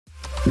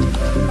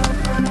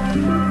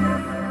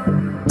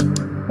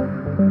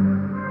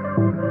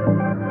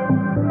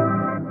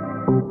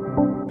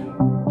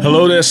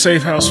Hello there,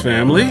 SafeHouse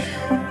family.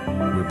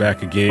 We're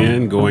back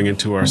again, going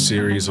into our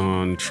series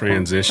on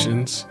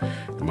transitions.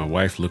 And my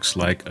wife looks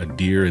like a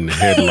deer in the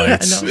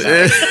headlights. I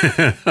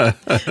know,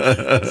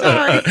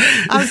 sorry.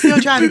 I'm still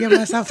trying to get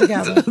myself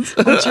together. I'm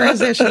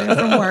transitioning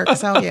from work,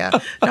 so yeah,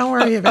 don't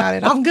worry about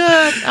it. I'm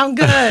good. I'm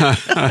good.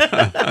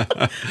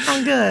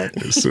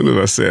 As soon as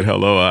I said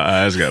hello, our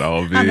eyes got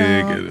all big.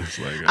 And it's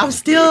like, I'm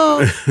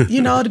still,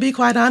 to be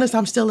quite honest,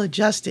 I'm still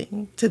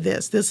adjusting to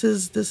this. This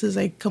is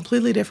a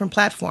completely different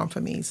platform for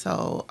me.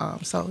 So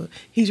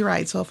he's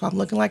right. So if I'm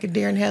looking like a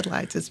deer in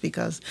headlights, it's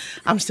because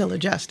I'm still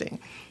adjusting.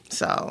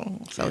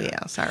 So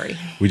yeah, sorry.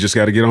 We just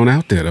got to get on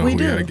out there, though. We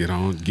got to get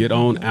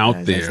on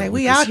out there. Say,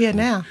 we out here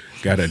now.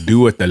 Got to do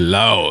what the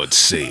Lord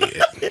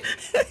said.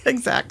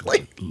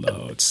 Exactly. The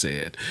Lord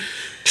said.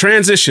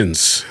 Transitions.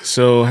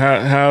 So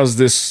how's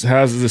this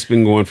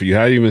been going for you?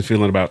 How have you been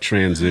feeling about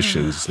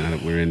transitions now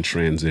that we're in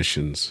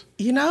transitions?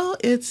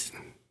 It's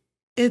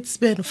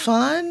been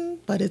fun,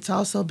 but it's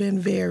also been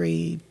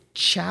very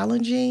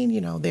challenging.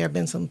 There have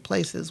been some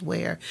places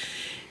where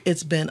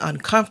it's been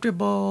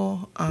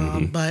uncomfortable,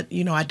 but,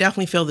 I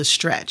definitely feel the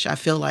stretch. I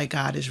feel like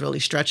God is really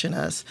stretching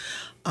us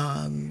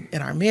in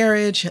our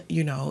marriage,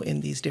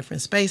 in these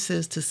different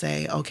spaces to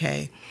say,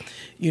 okay,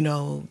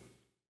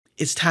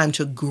 it's time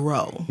to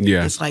grow.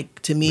 Yeah. It's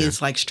like, to me,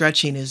 It's like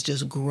stretching is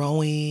just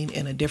growing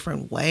in a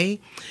different way.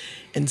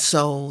 And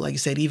so, like I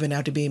said, even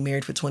after being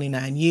married for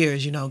 29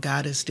 years,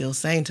 God is still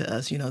saying to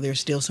us, there's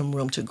still some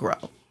room to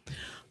grow.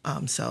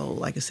 So,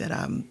 like I said,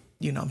 I'm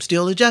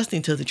still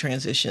adjusting to the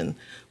transition,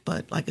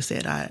 but like I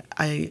said,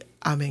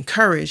 I'm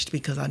encouraged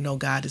because I know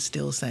God is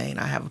still saying,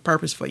 I have a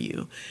purpose for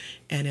you.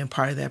 And in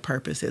part of that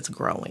purpose, it's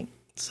growing.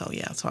 So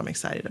I'm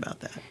excited about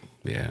that.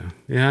 Yeah.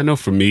 Yeah. I know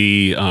for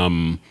me,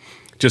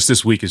 just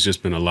this week has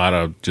just been a lot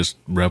of just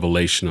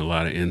revelation, a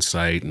lot of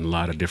insight, and a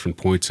lot of different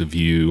points of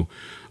view,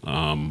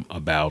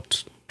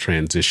 about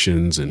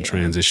transitions and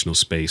transitional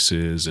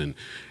spaces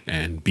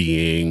and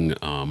being,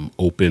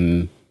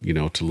 open,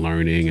 to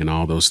learning and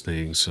all those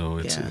things. So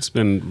it's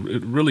been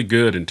really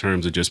good in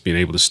terms of just being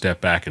able to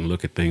step back and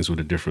look at things with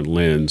a different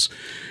lens,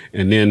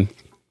 and then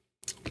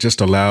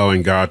just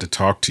allowing God to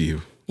talk to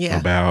you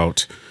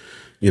about,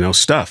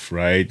 stuff,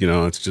 right?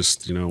 It's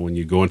just, when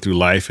you're going through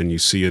life and you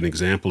see an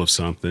example of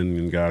something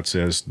and God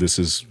says, this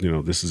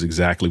is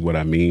exactly what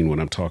I mean when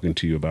I'm talking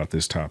to you about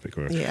this topic,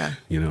 or,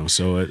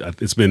 so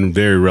it's been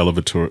very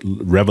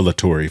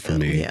revelatory for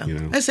me.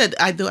 I said,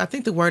 I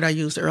think the word I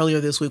used earlier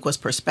this week was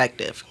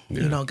perspective.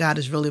 God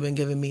has really been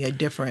giving me a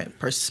different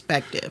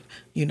perspective,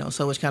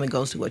 so which kind of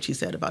goes to what you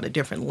said about a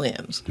different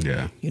lens.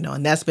 Yeah.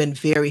 And that's been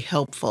very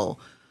helpful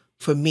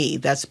for me.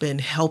 That's been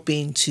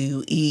helping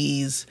to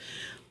ease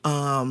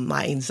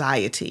my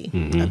anxiety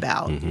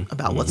about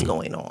what's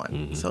going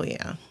on. So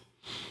yeah.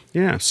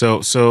 Yeah.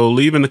 So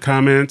leave in the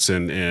comments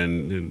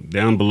and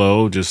down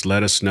below, just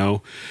let us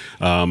know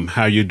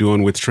how you're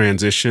doing with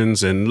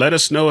transitions, and let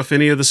us know if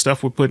any of the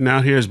stuff we're putting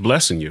out here is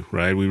blessing you,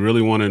 right? We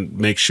really want to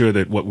make sure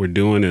that what we're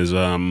doing is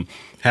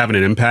having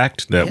an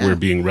impact, that we're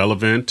being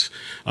relevant,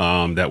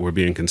 that we're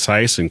being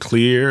concise and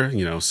clear.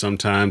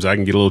 Sometimes I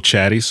can get a little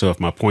chatty, so if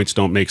my points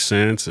don't make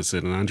sense, I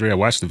said, Andre, I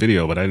watched the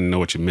video, but I didn't know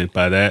what you meant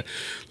by that.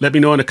 Let me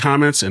know in the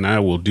comments, and I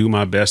will do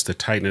my best to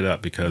tighten it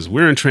up, because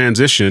we're in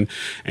transition,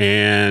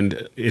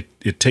 and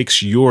it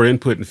takes your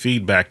input and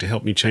feedback to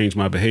help me change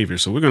my behavior.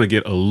 So we're going to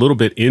get a little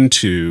bit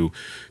into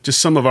just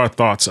some of our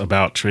thoughts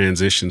about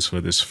transitions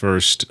for this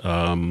first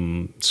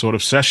sort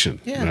of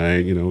session,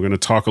 right? We're going to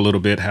talk a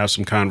little bit, have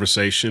some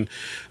conversation.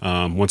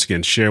 Once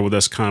again, share with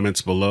us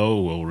comments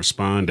below. We'll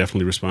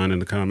definitely respond in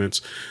the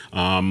comments.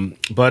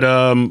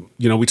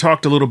 We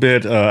talked a little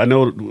bit, I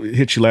know it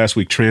hit you last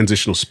week,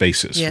 transitional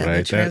spaces, right?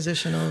 The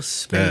transitional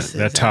spaces.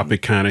 That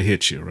topic kind of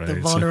hit you, right? The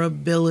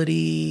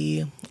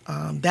vulnerability,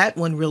 that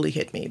one really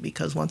hit me,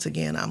 because once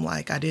again, I'm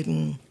like, I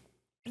didn't,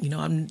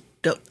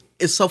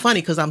 it's so funny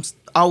because I'm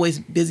always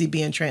busy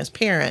being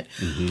transparent.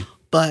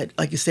 But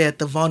like you said,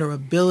 the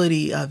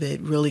vulnerability of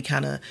it really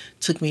kind of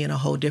took me in a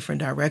whole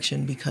different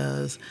direction,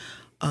 because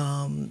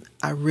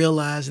I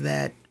realized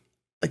that,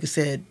 like I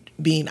said,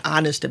 being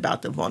honest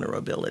about the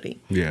vulnerability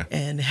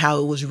and how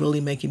it was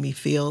really making me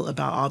feel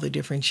about all the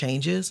different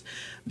changes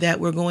that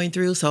we're going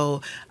through.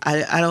 So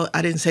I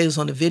didn't say this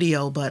on the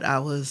video, but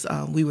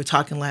we were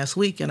talking last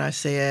week, and I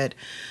said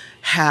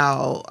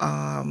how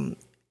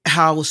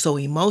I was so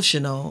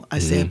emotional. I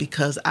said,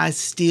 because I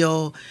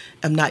still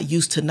am not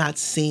used to not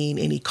seeing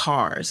any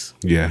cars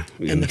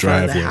in the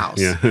front of the house.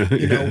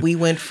 Yeah. We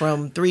went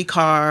from 3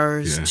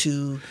 cars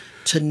to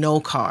no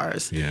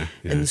cars.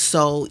 And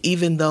so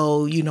even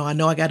though, I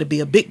know I got to be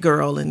a big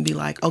girl and be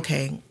like,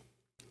 okay,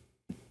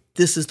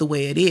 this is the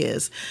way it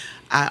is,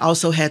 I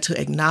also had to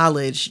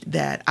acknowledge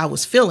that I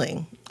was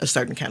feeling a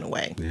certain kind of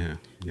way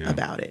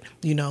about it.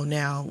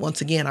 Now, once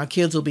again, our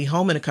kids will be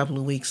home in a couple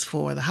of weeks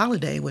for the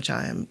holiday, which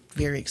I am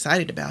very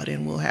excited about,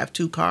 and we'll have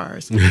 2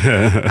 cars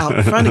out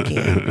in front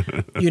again,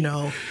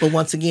 But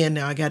once again,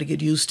 now I got to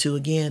get used to,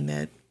 again,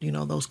 that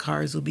those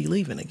cars will be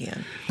leaving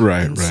again.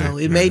 Right. And so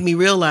it made me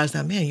realize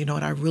that, man, you know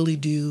what, I really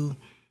do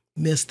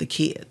miss the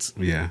kids.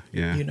 Yeah.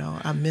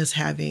 I miss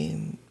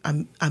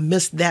I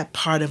miss that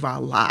part of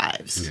our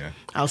lives. Yeah.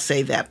 I'll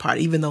say that part,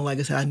 even though, like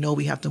I said, I know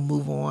we have to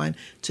move on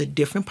to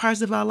different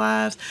parts of our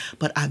lives,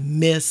 but I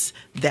miss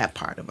that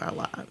part of our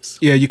lives.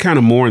 Yeah, you kind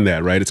of mourn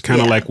that, right? It's kind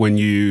of like when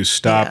you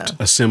stopped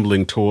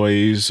assembling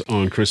toys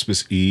on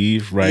Christmas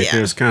Eve, right? Yeah.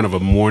 There's kind of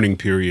a mourning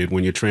period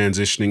when you're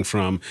transitioning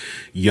from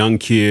young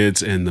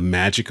kids and the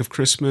magic of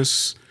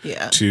Christmas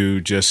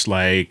to just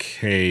like,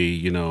 hey,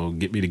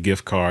 get me the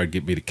gift card,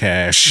 get me the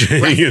cash.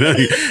 Right.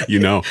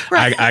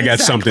 Right. I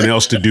got something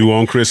else to do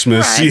on Christmas.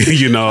 Right.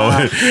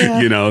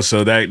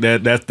 So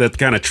that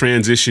kind of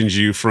transitions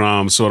you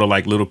from sort of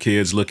like little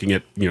kids looking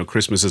at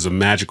Christmas as a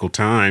magical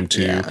time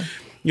to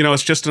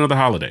it's just another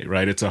holiday,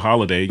 right? It's a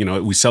holiday.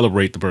 We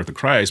celebrate the birth of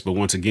Christ, but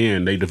once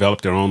again, they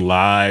develop their own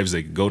lives.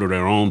 They go to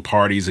their own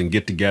parties and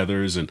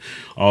get-togethers and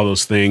all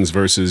those things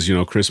versus,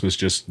 Christmas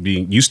just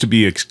used to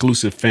be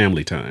exclusive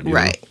family time.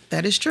 Right.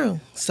 That is true.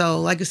 So,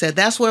 like I said,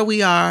 that's where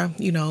we are,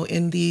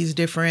 in these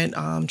different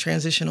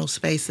transitional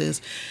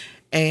spaces.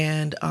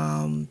 And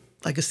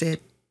like I said,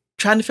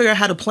 trying to figure out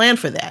how to plan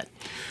for that.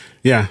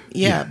 Yeah.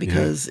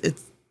 Because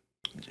it's,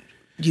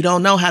 you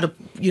don't know how to,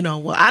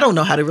 I don't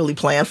know how to really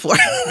plan for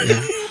it.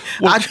 Yeah.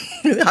 Well, I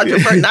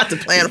prefer not to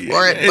plan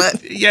for it, but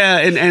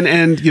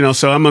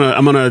so I'm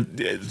gonna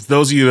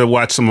those of you that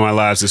watch some of my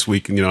lives this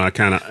week, I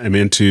kind of am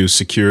into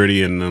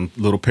security and I'm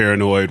a little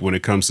paranoid when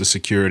it comes to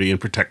security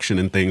and protection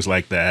and things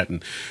like that.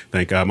 And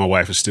thank God my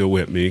wife is still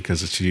with me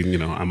because she,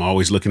 I'm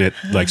always looking at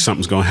like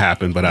something's gonna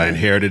happen. But I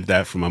inherited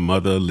that from my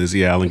mother,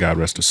 Lizzie Allen, God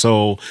rest her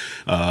soul.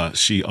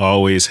 She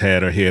always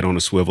had her head on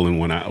a swivel and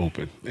one eye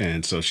open,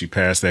 and so she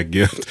passed that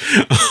gift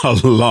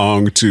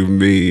along to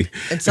me.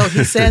 And so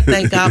he said,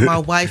 "Thank God my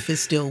wife is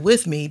still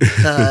with me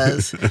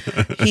because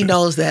he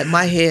knows that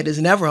my head is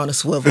never on a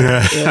swivel.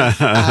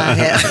 If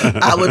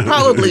I would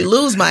probably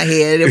lose my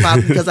head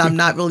because I'm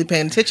not really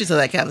paying attention to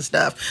that kind of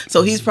stuff.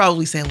 So he's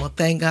probably saying, well,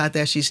 thank God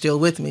that she's still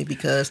with me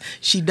because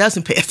she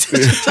doesn't pay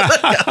attention to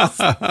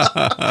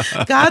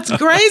that. God's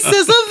grace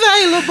is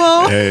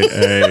available.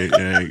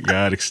 Hey,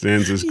 God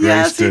extends his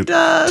grace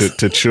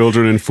to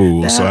children and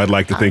fools. So I'd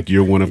like to think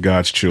you're one of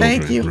God's children.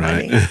 Thank you,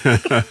 right? Honey.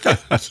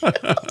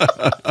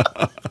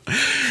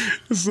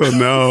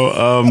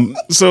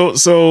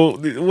 So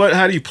what?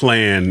 How do you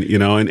plan?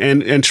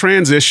 And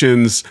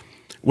transitions.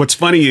 What's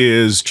funny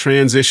is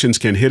transitions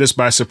can hit us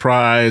by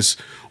surprise,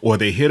 or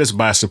they hit us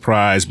by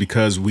surprise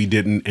because we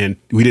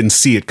didn't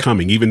see it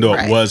coming, even though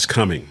it was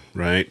coming,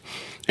 right?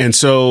 And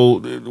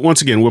so,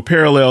 once again, we'll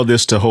parallel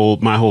this to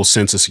my whole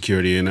sense of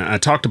security. And I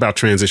talked about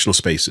transitional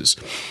spaces.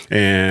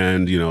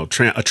 And,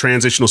 a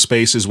transitional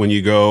space is when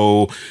you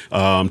go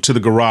to the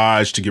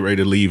garage to get ready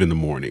to leave in the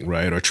morning,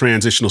 right? Or a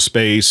transitional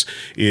space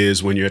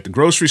is when you're at the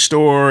grocery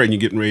store and you're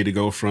getting ready to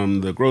go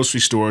from the grocery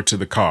store to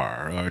the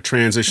car. Or a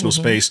transitional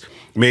space,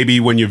 maybe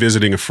when you're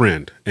visiting a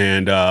friend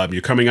and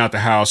you're coming out the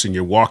house and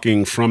you're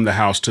walking from the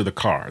house to the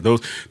car.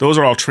 Those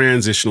are all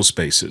transitional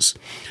spaces.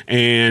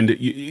 And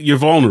you're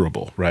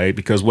vulnerable, right?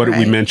 Because what did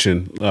we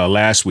mention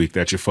last week?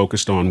 That you're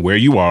focused on where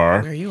you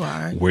are,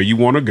 where you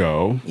want to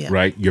go,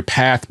 right? Your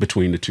path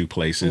between the two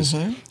places,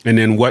 and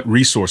then what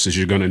resources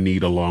you're going to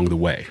need along the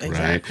way,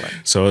 right?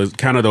 So it's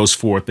kind of those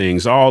four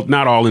things,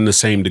 not all in the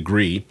same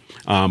degree,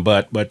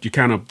 but you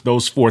kind of,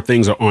 those four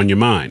things are on your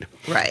mind.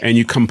 Right. And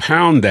you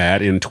compound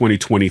that in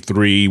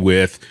 2023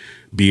 with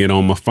being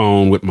on my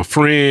phone with my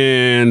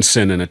friends,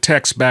 sending a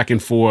text back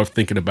and forth,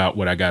 thinking about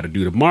what I got to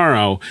do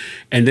tomorrow.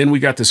 And then we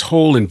got this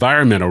whole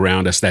environment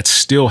around us that's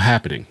still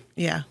happening.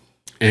 Yeah.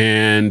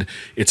 And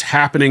it's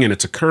happening and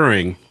it's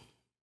occurring.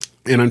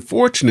 And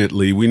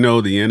unfortunately, we know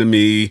the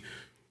enemy,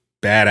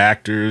 bad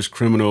actors,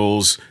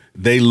 criminals,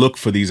 they look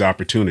for these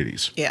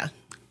opportunities. Yeah.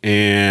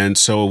 And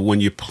so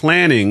when you're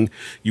planning,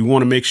 you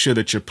want to make sure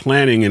that you're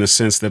planning in a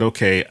sense that,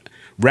 okay,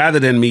 rather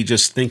than me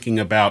just thinking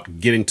about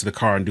getting to the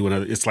car and doing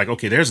it's like,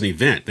 okay, there's an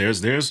event.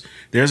 There's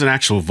an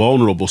actual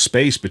vulnerable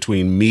space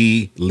between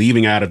me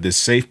leaving out of this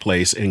safe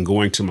place and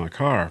going to my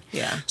car.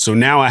 Yeah. So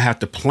now I have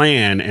to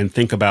plan and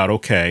think about,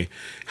 okay,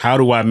 how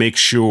do I make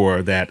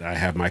sure that I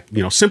have my,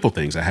 simple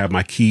things. I have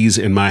my keys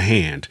in my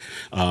hand.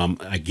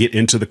 I get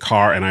into the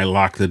car and I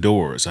lock the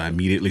doors. I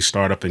immediately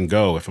start up and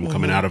go. If I'm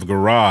coming out of a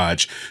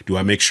garage, do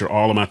I make sure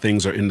all of my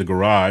things are in the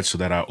garage so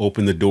that I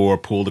open the door,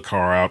 pull the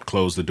car out,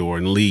 close the door,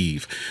 and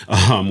leave?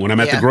 When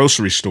I'm at the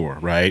grocery store,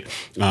 right?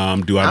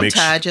 I'm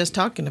tired just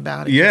talking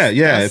about it.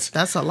 Yeah.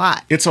 That's a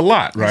lot. It's a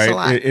lot,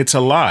 right? It's a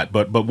lot.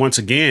 But once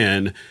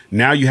again,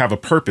 now you have a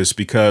purpose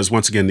because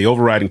once again, the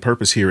overriding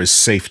purpose here is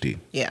safety.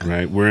 Yeah.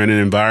 Right. We're in an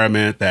environment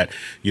that,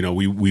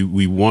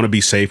 we want to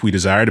be safe. We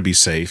desire to be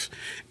safe.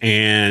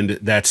 And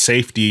that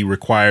safety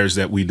requires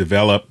that we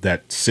develop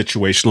that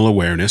situational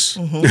awareness,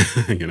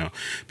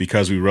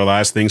 because we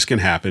realize things can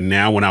happen.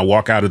 Now, when I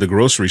walk out of the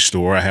grocery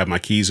store, I have my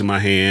keys in my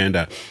hand.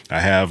 I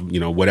have,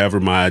 whatever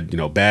whatever,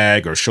 my,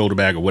 bag or shoulder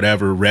bag or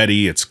whatever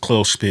ready. It's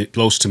close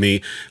to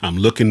me. I'm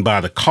looking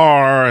by the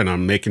car and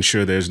I'm making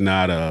sure there's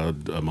not a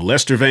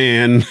molester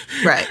van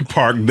Right.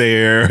 parked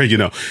there,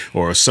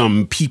 or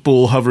some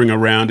people hovering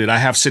around it. I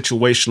have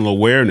situational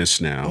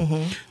awareness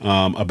now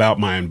about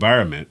my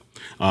environment.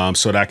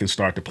 So that I can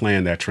start to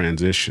plan that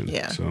transition.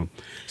 Yeah.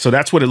 So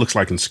that's what it looks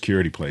like in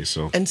security place.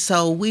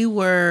 So we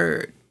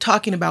were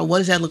talking about what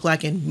does that look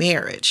like in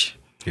marriage.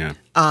 Yeah.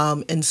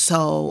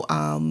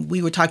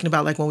 We were talking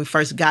about like when we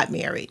first got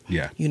married.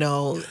 Yeah.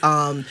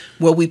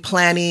 Were we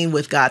planning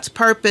with God's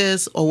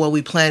purpose or were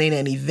we planning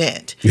an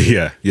event?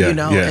 Yeah. Yeah.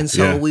 And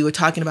so we were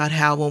talking about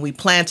how when we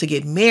planned to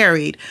get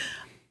married,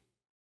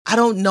 I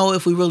don't know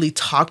if we really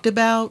talked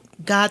about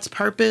God's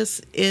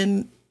purpose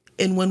in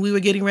when we were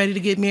getting ready to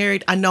get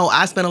married. I know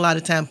I spent a lot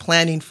of time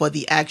planning for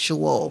the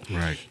actual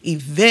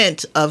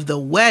event of the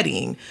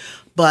wedding,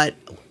 but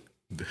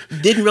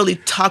didn't really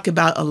talk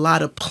about a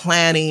lot of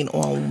planning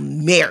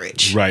on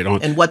marriage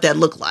and what that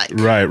looked like.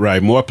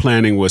 Right. More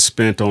planning was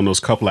spent on those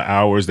couple of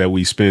hours that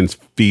we spend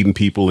feeding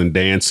people and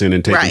dancing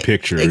and taking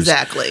pictures.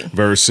 Exactly.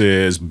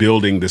 Versus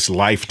building this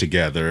life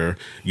together.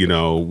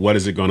 What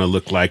is it going to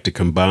look like to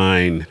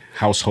combine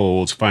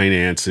households,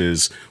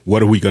 finances?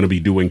 What are we going to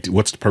be doing?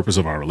 What's the purpose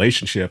of our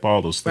relationship?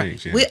 All those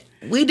things. Right.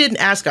 Yeah. We didn't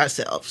ask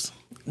ourselves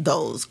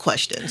those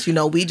questions.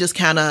 We just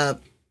kind of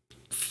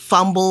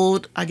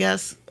fumbled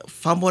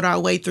our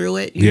way through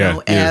it.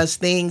 As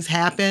things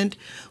happened,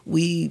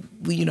 we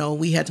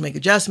had to make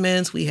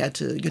adjustments. We had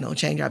to,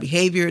 change our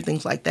behavior,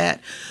 things like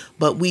that.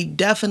 But we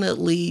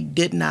definitely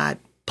did not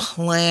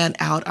plan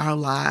out our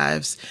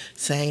lives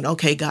saying,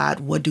 okay, God,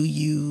 what do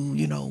you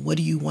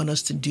want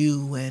us to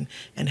do and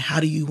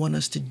how do you want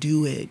us to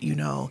do it?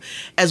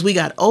 As we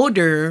got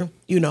older,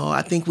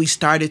 I think we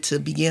started to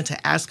begin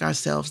to ask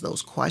ourselves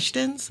those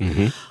questions.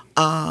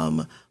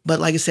 But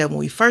like I said, when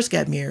we first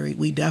got married,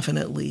 we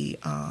definitely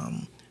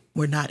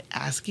were not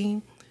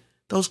asking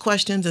those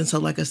questions. And so,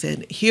 like I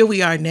said, here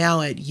we are now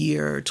at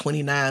year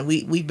 29.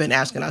 We've been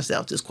asking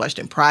ourselves this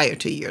question prior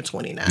to year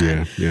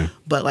 29. Yeah.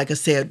 But like I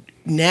said,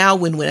 now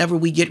whenever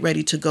we get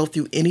ready to go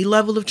through any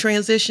level of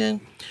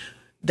transition,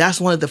 that's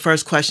one of the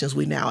first questions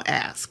we now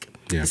ask.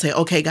 Yeah. Say,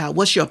 okay, God,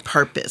 what's your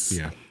purpose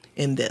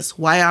in this?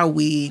 Why are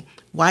we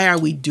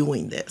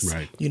doing this?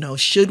 Right.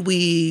 Should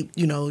we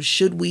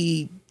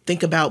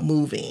think about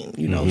moving?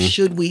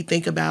 Should we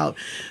think about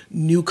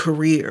new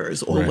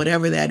careers or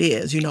whatever that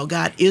is?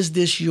 God, is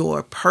this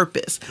your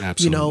purpose?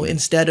 Absolutely.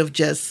 Instead of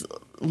just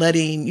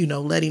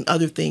letting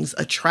other things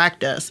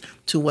attract us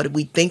to what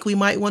we think we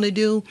might want to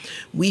do,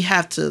 we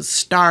have to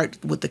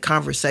start with the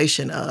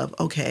conversation of,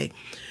 okay,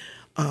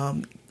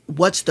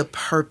 what's the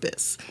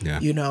purpose? Yeah.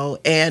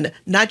 And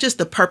not just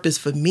the purpose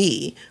for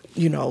me,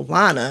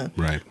 Lana,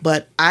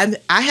 but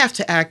I have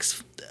to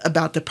ask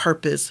about the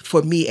purpose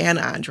for me and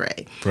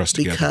Andre, for us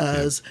together,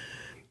 because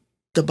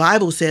the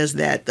Bible says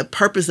that the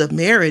purpose of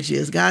marriage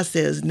is, God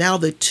says, now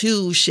the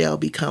two shall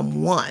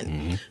become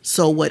one.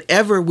 So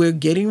whatever we're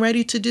getting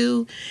ready to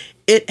do,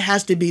 it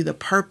has to be the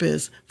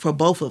purpose for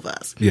both of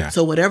us. Yeah.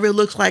 So whatever it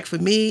looks like for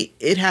me,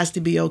 it has to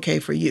be okay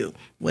for you.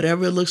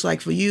 Whatever it looks like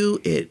for you,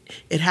 it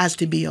has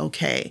to be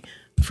okay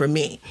for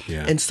me.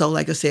 Yeah. And so,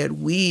 like I said,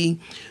 we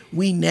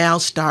now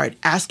start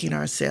asking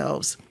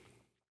ourselves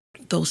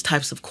those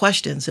types of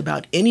questions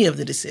about any of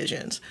the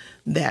decisions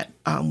that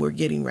we're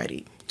getting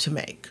ready to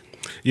make.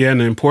 Yeah,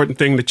 and the important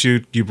thing that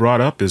you brought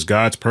up is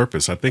God's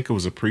purpose. I think it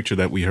was a preacher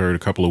that we heard a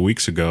couple of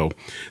weeks ago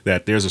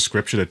that there's a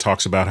scripture that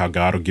talks about how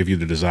God will give you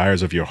the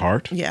desires of your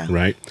heart. Yeah.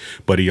 Right?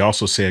 But he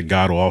also said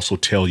God will also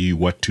tell you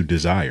what to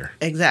desire.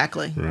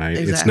 Exactly. Right?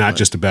 Exactly. It's not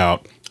just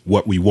about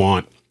what we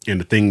want and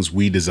the things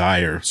we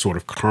desire sort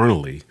of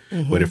carnally,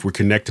 but if we're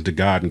connected to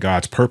God and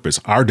God's purpose,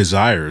 our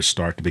desires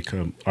start to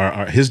become,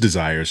 his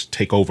desires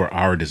take over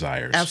our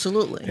desires.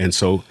 Absolutely. And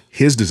so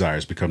his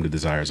desires become the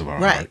desires of our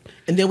heart.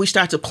 And then we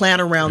start to plan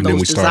around And those then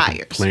we desires. start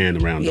to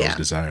plan around those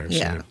desires.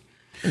 Yeah.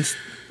 And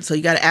so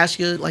you got to ask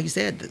you, like you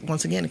said,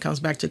 once again, it comes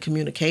back to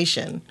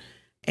communication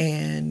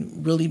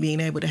and really being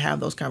able to have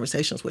those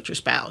conversations with your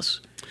spouse.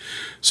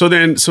 So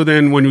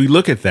then when we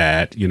look at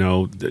that,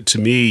 to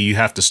me, you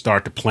have to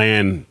start to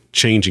plan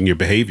changing your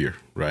behavior,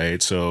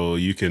 right? So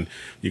you can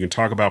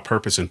talk about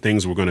purpose and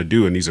things we're going to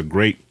do, and these are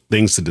great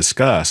things to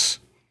discuss.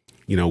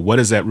 What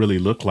does that really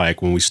look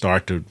like when we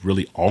start to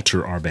really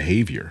alter our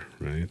behavior,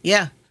 right?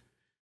 Yeah.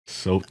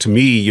 So to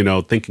me,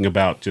 thinking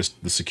about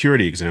just the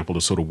security example,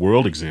 the sort of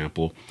world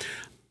example,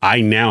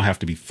 I now have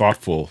to be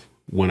thoughtful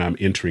when I'm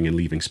entering and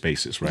leaving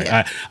spaces, right?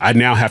 Yeah. I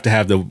now have to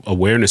have the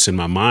awareness in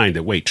my mind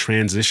that, wait,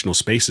 transitional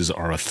spaces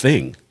are a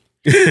thing.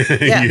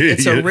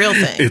 It's a real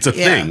thing. It's a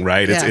thing,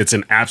 right? Yeah. It's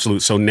an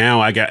absolute. So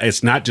now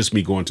it's not just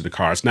me going to the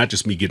car. It's not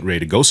just me getting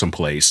ready to go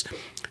someplace.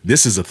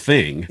 This is a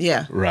thing,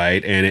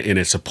 right? And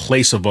it's a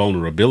place of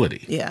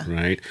vulnerability,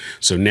 right?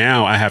 So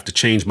now I have to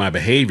change my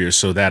behavior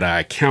so that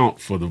I account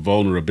for the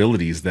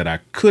vulnerabilities that I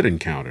could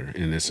encounter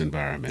in this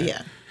environment.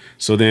 Yeah.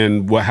 So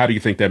then how do you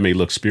think that may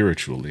look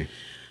spiritually?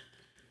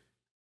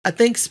 I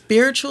think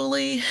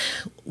spiritually,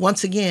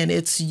 once again,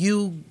 it's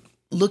you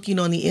looking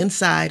on the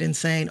inside and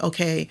saying,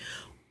 okay,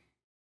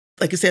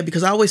 like I said,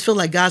 because I always feel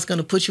like God's going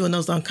to put you in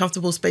those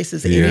uncomfortable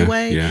spaces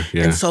anyway. Yeah.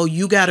 And so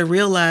you got to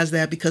realize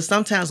that, because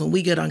sometimes when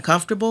we get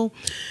uncomfortable,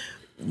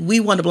 we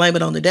want to blame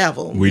it on the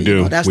devil. We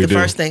do. That's the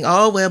first thing.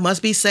 Oh, well, it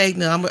must be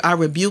Satan. I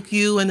rebuke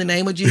you in the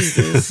name of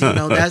Jesus.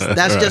 That's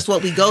right. Just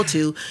what we go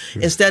to,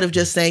 instead of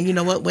just saying, you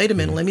know what, wait a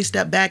minute, let me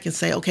step back and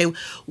say, okay,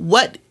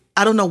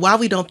 I don't know why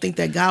we don't think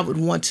that God would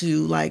want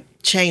to like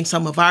change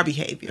some of our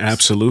behaviors.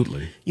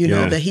 Absolutely.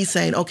 That he's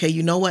saying, okay,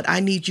 you know what, I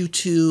need you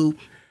to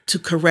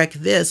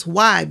correct this.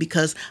 Why?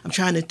 Because I'm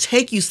trying to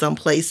take you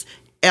someplace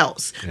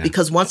else. Yeah.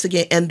 Because once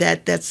again, and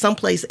that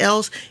someplace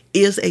else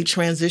is a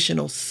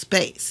transitional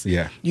space.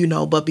 Yeah.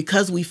 But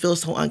because we feel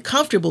so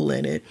uncomfortable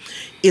in it,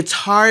 it's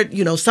hard.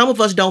 Some of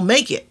us don't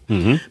make it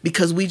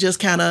because we just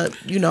kind of,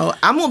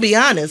 I'm going to be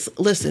honest.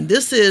 Listen,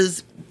 this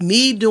is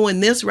me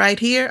doing this right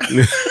here.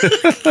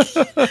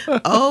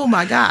 Oh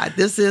my God,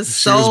 this is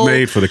she was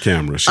made for the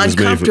camera. She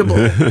uncomfortable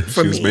was made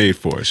for me. She was made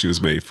for it. She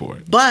was made for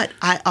it. But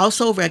I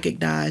also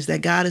recognize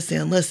that God is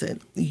saying,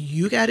 listen,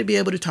 you got to be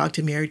able to talk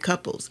to married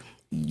couples.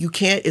 You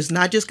can't, it's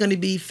not just going to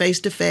be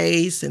face to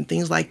face and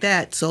things like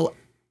that. So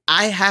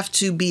I have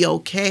to be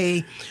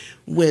okay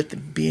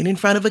with being in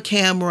front of a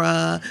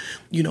camera,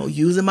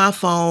 using my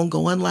phone,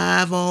 going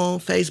live on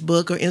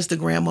Facebook or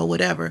Instagram or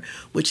whatever,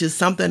 which is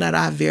something that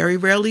I very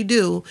rarely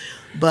do.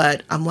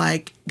 But I'm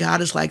like,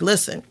 God is like,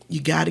 listen,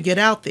 you got to get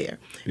out there.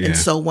 Yeah. And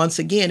so once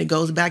again, it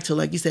goes back to,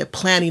 like you said,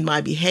 planning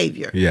my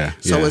behavior. Yeah.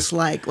 So it's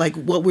like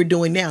what we're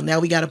doing now. Now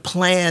we got to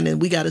plan,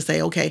 and we got to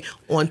say, okay,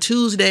 on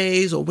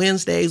Tuesdays or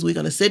Wednesdays, we're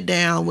going to sit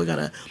down, we're going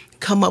to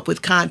come up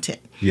with content.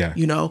 Yeah.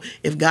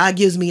 If God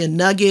gives me a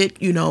nugget,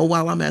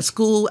 while I'm at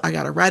school, I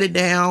got to write it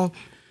down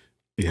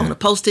on a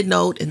Post-it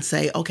note and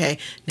say, okay,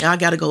 now I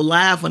got to go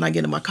live when I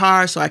get in my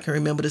car so I can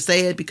remember to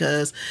say it,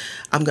 because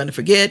I'm going to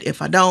forget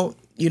if I don't,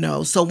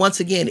 So once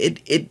again,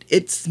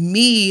 it's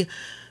me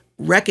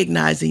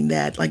recognizing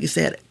that, like you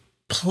said,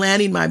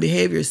 planning my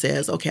behavior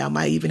says, okay, I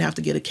might even have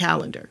to get a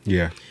calendar.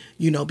 Yeah.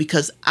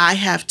 Because I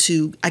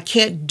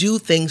can't do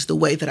things the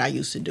way that I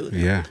used to do them.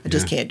 Yeah. I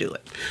just can't do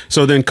it.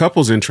 So then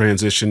couples in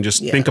transition,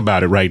 just think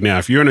about it right now.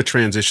 If you're in a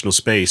transitional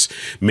space,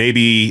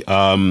 maybe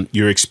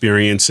you're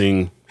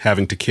experiencing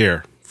having to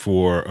care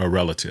for a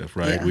relative,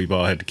 right? Yeah. We've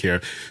all had to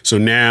care. So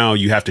now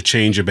you have to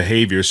change your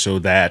behavior so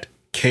that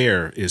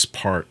care is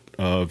part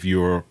of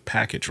your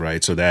package,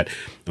 right? So that,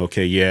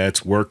 okay,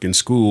 it's work and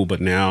school,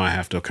 but now I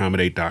have to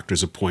accommodate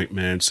doctor's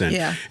appointments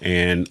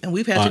and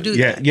we've had to do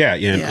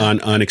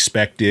that.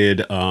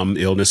 Unexpected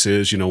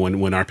illnesses.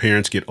 When our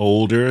parents get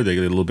older, they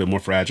get a little bit more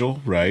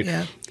fragile, right?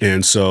 Yeah.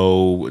 And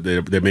so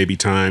there may be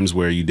times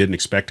where you didn't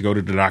expect to go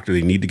to the doctor.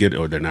 They need to get,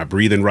 or they're not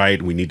breathing right,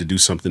 and we need to do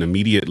something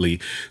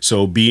immediately.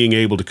 So being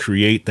able to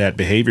create that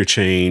behavior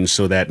change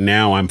so that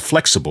now I'm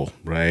flexible,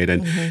 right?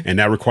 And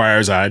that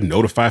requires I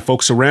notify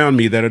folks around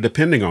me that are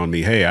depending on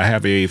me. Hey, I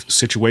have a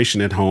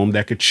situation at home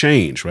that could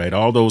change, right?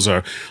 All those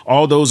are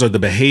the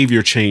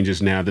behavior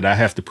changes now that I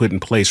have to put in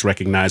place,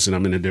 recognizing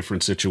I'm in a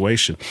different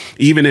situation.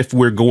 Even if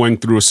we're going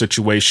through a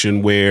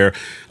situation where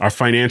our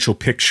financial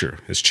picture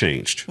has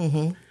changed.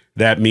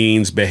 That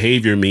means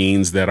behavior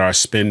means that our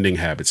spending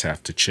habits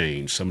have to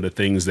change. Some of the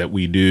things that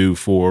we do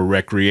for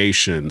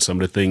recreation, some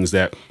of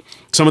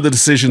the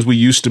decisions we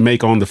used to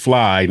make on the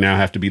fly now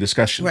have to be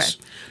discussions.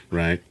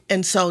 Right.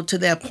 And so to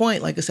that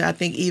point, like I said, I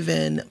think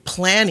even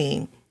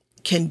planning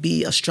can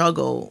be a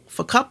struggle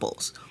for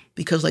couples,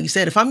 because like you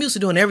said, if I'm used to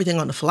doing everything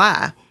on the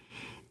fly,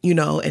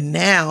 and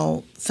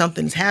now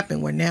something's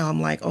happened where now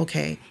I'm like,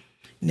 okay,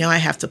 now I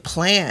have to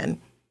plan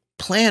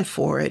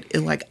for it.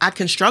 And like, I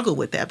can struggle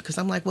with that because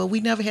I'm like, well, we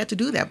never had to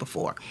do that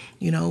before.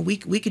 We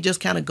could just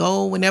kind of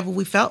go whenever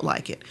we felt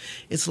like it.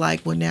 It's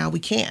like, well, now we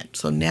can't.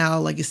 So now,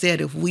 like you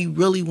said, if we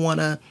really want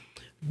to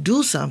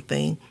do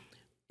something,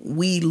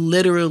 we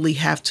literally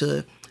have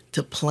to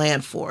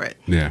plan for it.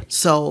 Yeah.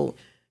 So,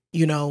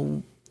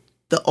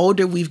 the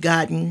older we've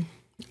gotten,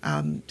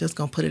 I'm just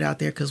going to put it out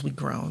there because we've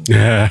grown.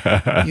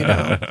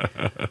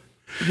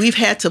 We've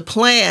had to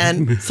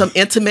plan some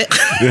intimate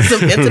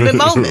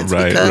moments.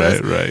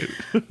 Right.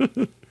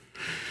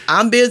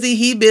 I'm busy,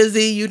 he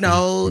busy,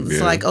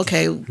 it's like,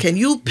 okay, can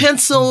you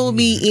pencil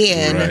me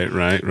in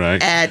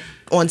right.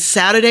 on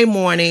Saturday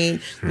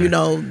morning,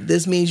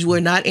 this means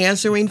we're not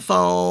answering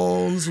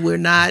phones, we're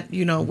not,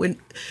 we're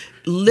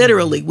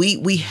literally,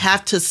 we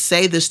have to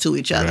say this to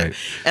each other. Right.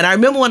 And I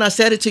remember when I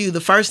said it to you the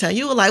first time,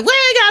 you were like, we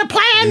ain't got a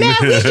plan now.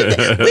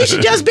 We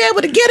should just be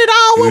able to get it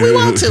on when we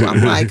want to.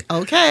 I'm like,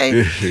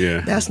 okay,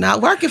 that's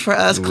not working for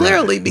us,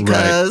 clearly,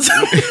 because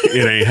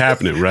it ain't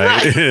happening,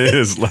 right?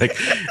 It's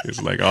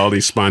like all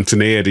the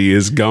spontaneity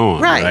is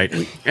gone, right?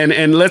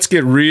 And let's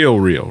get real,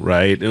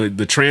 right?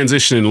 The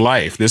transition in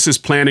life. This is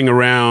planning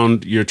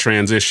around your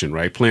transition,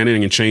 right?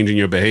 Planning and changing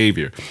your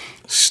behavior.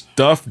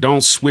 Stuff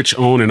don't switch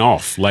on and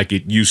off like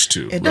it used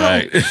to,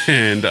 right?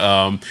 And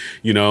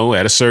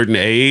at a certain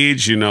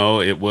age,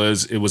 it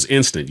was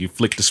instant. You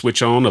flick the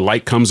switch on, the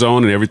light comes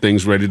on, and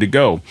everything's ready to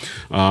go.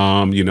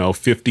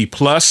 50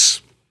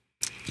 plus,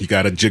 you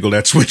got to jiggle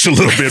that switch a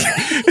little bit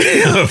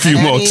a few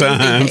more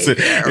times.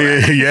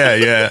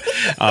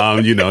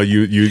 You know,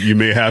 you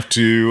may have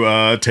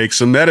to take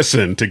some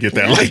medicine to get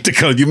that light to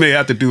come. You may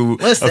have to do.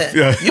 Listen,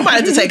 you might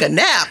have to take a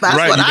nap. That's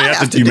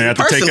right. You may have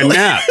to take a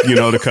nap, you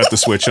know, to cut the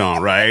switch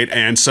on, right?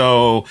 And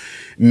so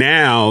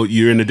now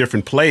you're in a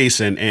different place,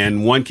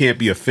 and one can't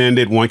be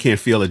offended, one can't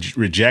feel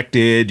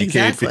rejected. You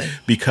can't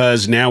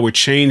because now we're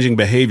changing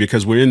behavior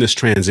because we're in this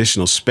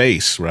transitional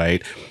space,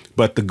 right?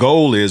 But the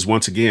goal is,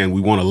 once again,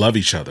 we want to love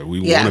each other. We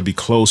want to be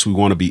close. We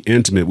want to be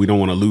intimate. We don't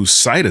want to lose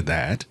sight of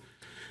that.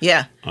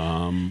 Yeah.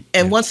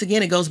 And once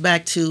again, it goes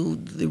back to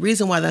the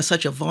reason why that's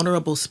such a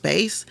vulnerable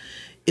space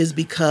is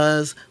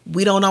because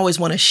we don't always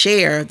want to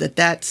share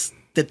that's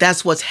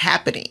what's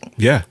happening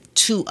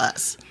to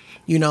us.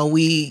 You know,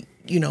 we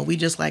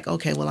just like,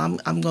 okay, well,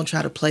 I'm going to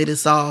try to play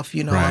this off.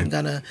 You know, I'm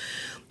going to,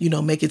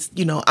 make it,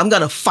 I'm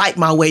going to fight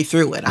my way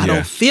through it. I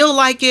don't feel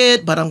like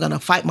it, but I'm going to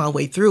fight my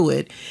way through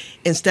it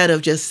instead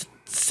of just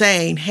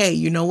saying, hey,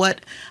 you know what?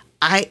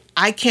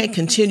 I can't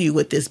continue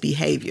with this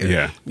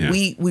behavior.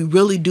 We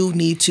really do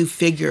need to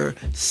figure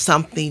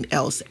something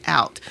else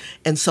out.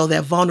 And so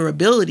that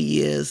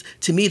vulnerability is,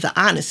 to me, the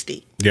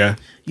honesty. Yeah.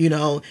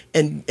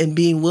 And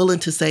being willing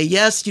to say,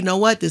 yes, you know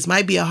what? This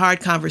might be a hard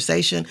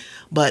conversation,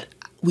 but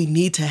we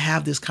need to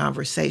have this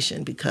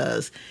conversation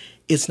because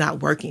it's not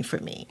working for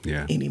me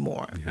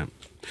anymore. Yeah.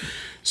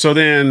 So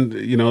then,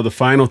 the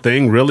final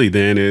thing really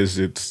then is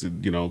it's,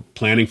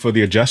 planning for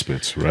the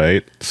adjustments,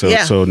 right?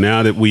 So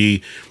now that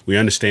we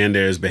understand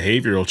there's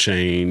behavioral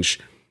change,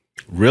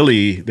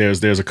 really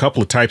there's a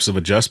couple of types of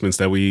adjustments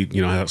that we,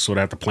 sort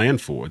of have to plan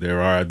for.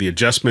 There are the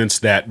adjustments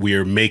that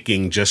we're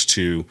making just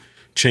to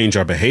change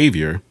our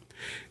behavior.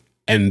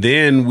 And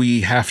then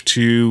we have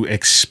to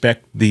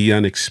expect the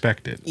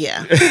unexpected.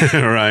 Yeah.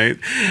 Right.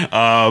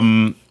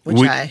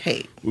 Which I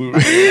hate.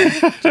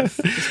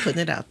 Just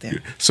putting it out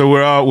there. So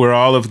we're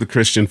all of the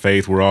Christian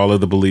faith. We're all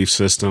of the belief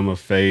system of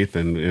faith,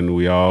 and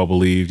we all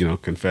believe,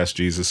 confess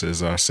Jesus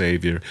as our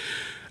Savior.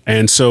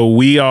 And so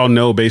we all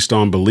know, based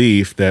on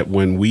belief, that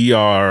when we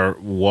are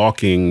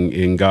walking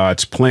in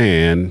God's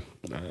plan,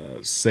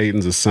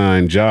 Satan's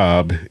assigned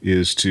job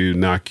is to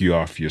knock you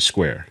off your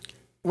square.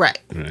 Right.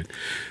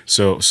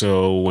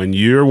 So when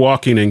you're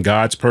walking in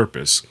God's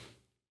purpose,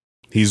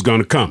 he's going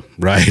to come,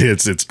 right?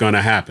 It's going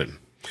to happen.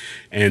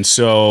 And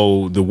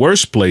so the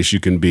worst place you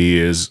can be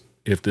is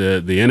if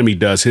the enemy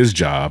does his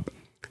job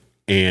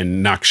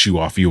and knocks you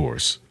off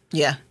yours.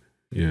 Yeah.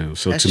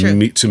 So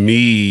to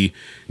me,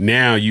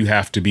 now you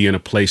have to be in a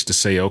place to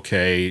say,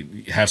 okay,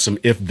 have some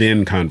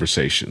if-then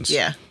conversations.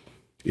 Yeah.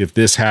 If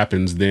this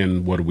happens,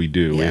 then what do we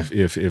do? Yeah.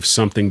 If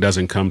something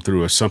doesn't come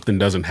through, if something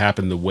doesn't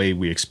happen the way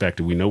we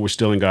expected, we know we're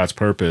still in God's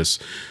purpose,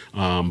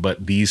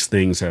 but these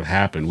things have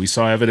happened. We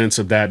saw evidence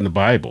of that in the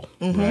Bible,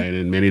 right?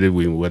 And many that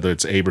whether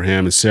it's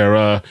Abraham and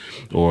Sarah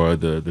or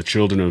the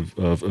children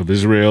of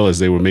Israel as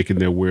they were making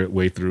their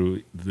way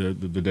through the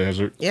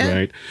desert,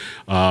 right?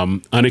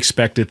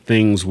 Unexpected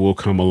things will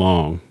come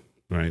along,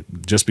 right?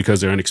 Just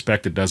because they're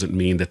unexpected doesn't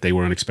mean that they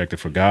were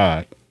unexpected for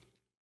God.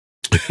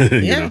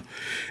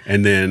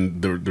 And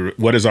then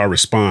what is our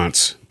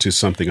response to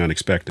something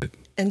unexpected?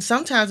 And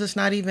sometimes it's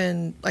not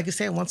even, like I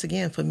said, once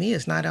again, for me,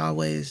 it's not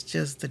always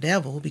just the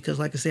devil because,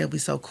 like I said, we're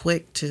so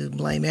quick to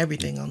blame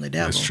everything on the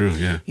devil. That's true,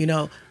 yeah.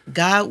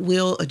 God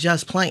will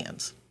adjust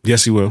plans.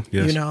 Yes, he will.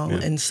 Yes.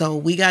 And so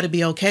we got to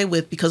be okay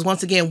with, because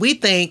once again, we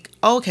think,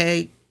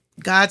 okay,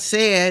 God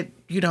said,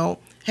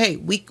 hey,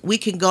 we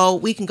can go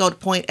to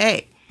point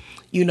A,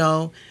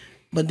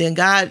 but then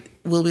God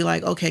will be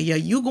like, okay, yeah,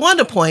 you going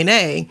to point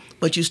A,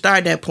 but you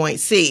start at point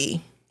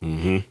C,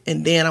 and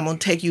then I'm going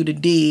to take you to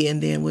D,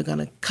 and then we're going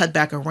to cut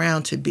back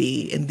around to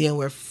B, and then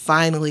we're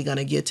finally going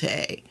to get to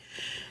A.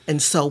 And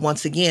so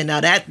once again,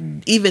 now that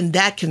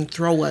can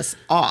throw us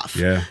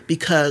off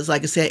because,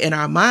 like I said, in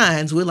our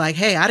minds, we're like,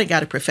 hey, I done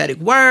got a prophetic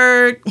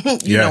word.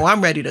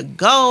 I'm ready to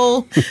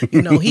go.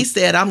 He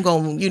said, I'm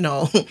going, we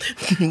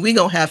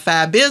going to have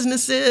 5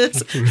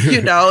 businesses,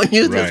 and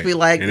you just be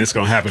like. And it's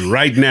going to happen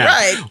right now.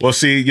 Right. Well,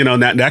 see,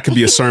 that could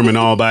be a sermon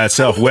all by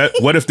itself.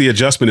 What if the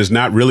adjustment is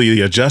not really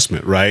the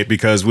adjustment, right?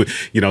 Because,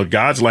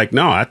 God's like,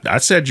 no, I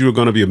said you were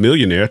going to be a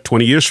millionaire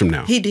 20 years from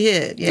now. He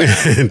did.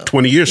 Yeah.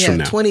 20 years from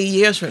now. 20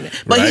 years from now.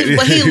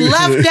 But he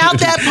left out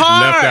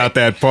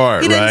that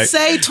part. He didn't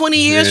say 20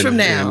 years from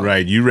now. And,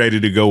 right. You ready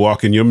to go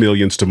walk in your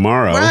millions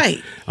tomorrow.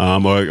 Right.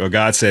 Or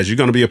God says you're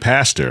going to be a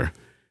pastor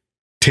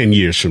 10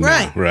 years from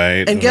now.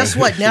 Right. And guess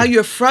what? Now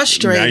you're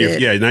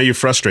frustrated. Now you're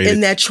frustrated.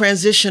 In that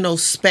transitional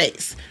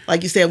space.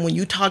 Like you said, when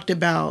you talked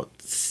about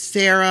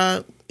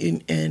Sarah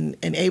and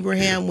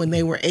Abraham, when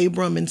they were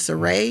Abram and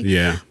Sarai.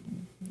 Yeah.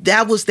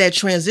 That was that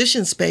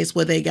transition space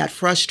where they got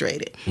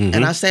frustrated.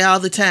 And I say all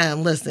the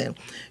time, listen,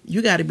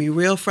 you got to be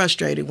real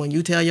frustrated when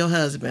you tell your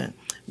husband,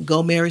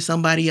 go marry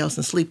somebody else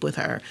and sleep with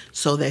her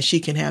so that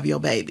she can have your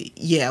baby.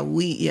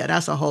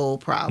 That's a whole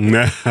problem.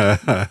 It's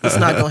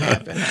not going to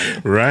happen.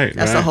 Honey. Right.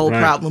 That's a whole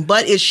problem.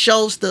 But it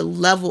shows the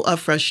level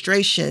of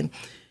frustration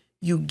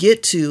you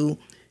get to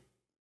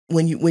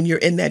when you're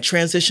in that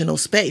transitional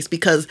space,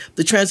 because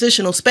the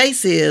transitional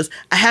space is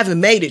I haven't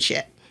made it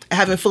yet. I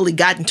haven't fully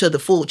gotten to the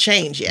full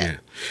change yet. Yeah.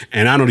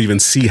 And I don't even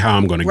see how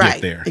I'm going to get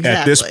there. Exactly.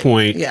 At this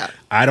point,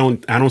 I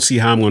don't see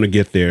how I'm going to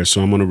get there.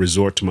 So I'm going to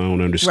resort to my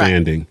own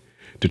understanding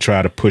to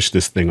try to push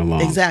this thing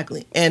along.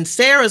 Exactly. And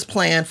Sarah's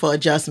plan for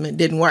adjustment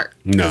didn't work.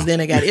 Because then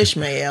it got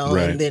Ishmael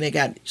and then it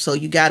got, so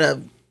you got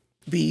to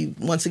be,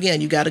 once again,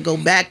 you got to go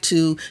back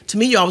to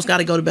me, you always got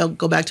to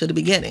go back to the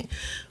beginning.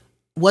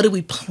 What are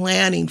we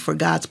planning for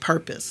God's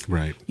purpose?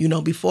 Right.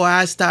 Before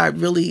I start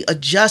really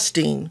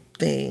adjusting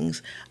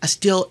things,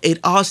 it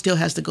all still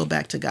has to go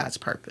back to God's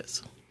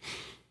purpose.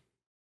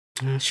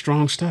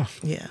 Strong stuff.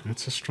 Yeah.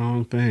 It's a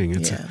strong thing.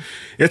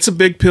 It's a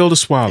big pill to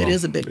swallow. It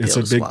is a big pill to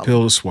swallow. It's a big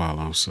pill to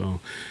swallow. So,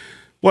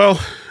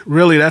 well,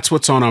 really, that's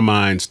what's on our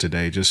minds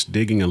today, just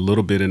digging a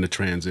little bit into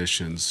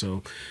transitions.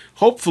 So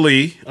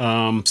hopefully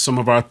some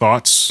of our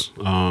thoughts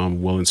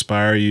will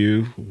inspire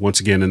you. Once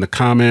again, in the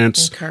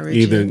comments,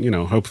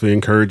 hopefully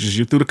encourages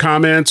you through the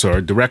comments or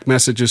direct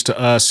messages to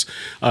us.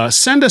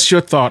 Send us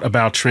your thought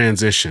about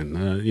transition.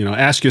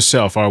 Ask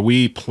yourself, are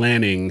we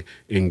planning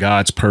in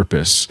God's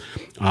purpose?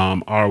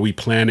 Are we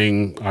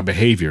planning our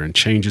behavior and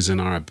changes in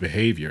our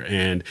behavior?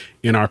 And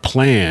in our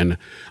plan,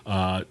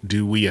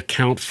 do we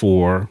account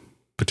for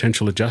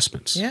potential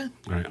adjustments? Yeah.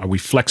 Right? Are we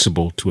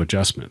flexible to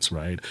adjustments?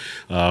 Right.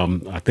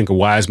 I think a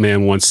wise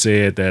man once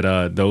said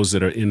that those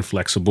that are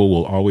inflexible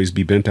will always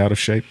be bent out of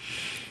shape.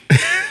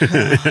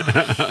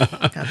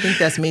 I think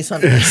that's me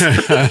sometimes.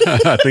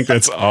 I think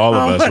that's all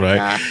of us,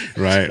 right?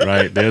 God.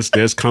 Right.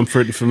 There's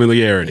comfort and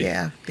familiarity.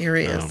 Yeah, there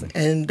is.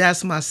 And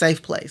that's my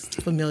safe place,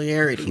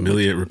 familiarity.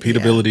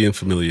 Repeatability and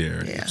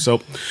familiarity. Yeah.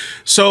 So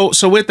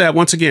with that,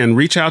 once again,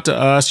 reach out to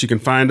us. You can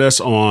find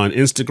us on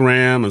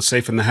Instagram and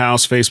Safe in the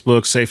House,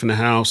 Facebook, Safe in the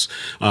House.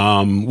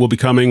 We'll be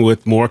coming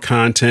with more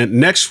content.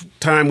 Next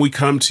time we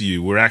come to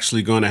you, we're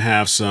actually going to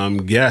have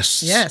some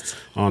guests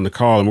on the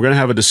call, and we're going to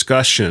have a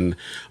discussion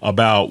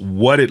about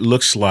what it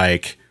looks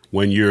like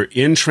when you're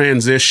in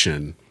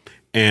transition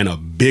and a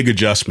big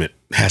adjustment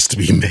has to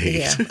be made.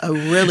 Yeah, a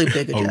really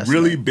big adjustment. A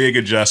really big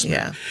adjustment.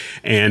 Yeah.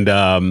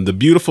 And the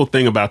beautiful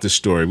thing about this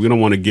story, we don't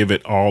want to give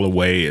it all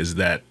away, is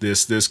that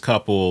this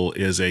couple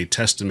is a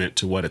testament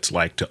to what it's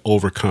like to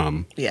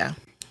overcome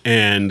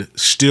and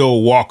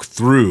still walk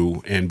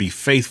through and be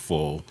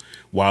faithful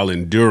while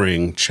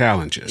enduring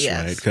challenges,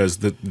 right? Because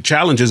the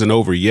challenge isn't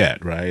over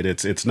yet, right?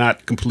 It's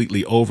not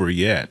completely over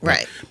yet,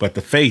 right? But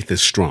the faith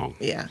is strong,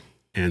 yeah.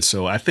 And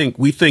so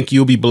we think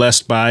you'll be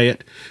blessed by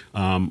it.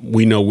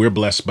 We know we're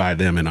blessed by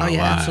them in our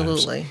lives,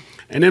 absolutely.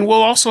 And then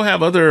we'll also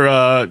have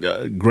other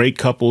great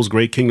couples,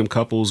 great kingdom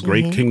couples,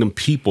 great kingdom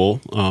people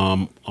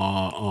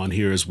on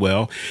here as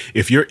well.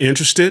 If you're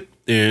interested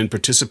in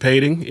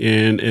participating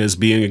in as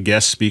being a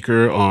guest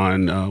speaker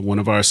on one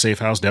of our Safe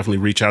House, definitely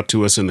reach out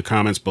to us in the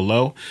comments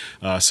below.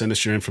 Send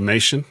us your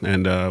information,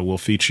 and we'll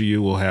feature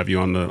you. We'll have you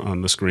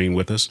on the screen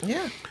with us.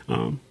 Yeah.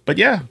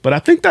 But I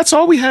think that's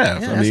all we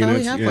have. Yeah, that's all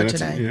we have for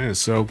today. Yeah,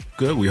 so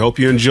good. We hope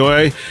you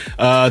enjoy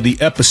the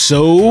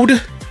episode.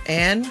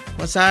 And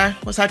what's our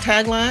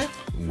tagline?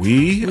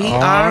 We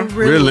are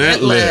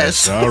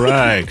relentless. All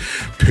right.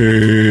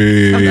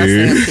 Peace. I'm not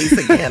saying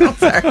peace again. I'm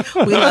sorry.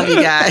 We love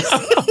you guys.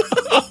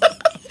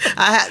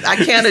 I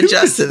can't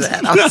adjust to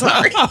that. I'm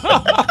sorry.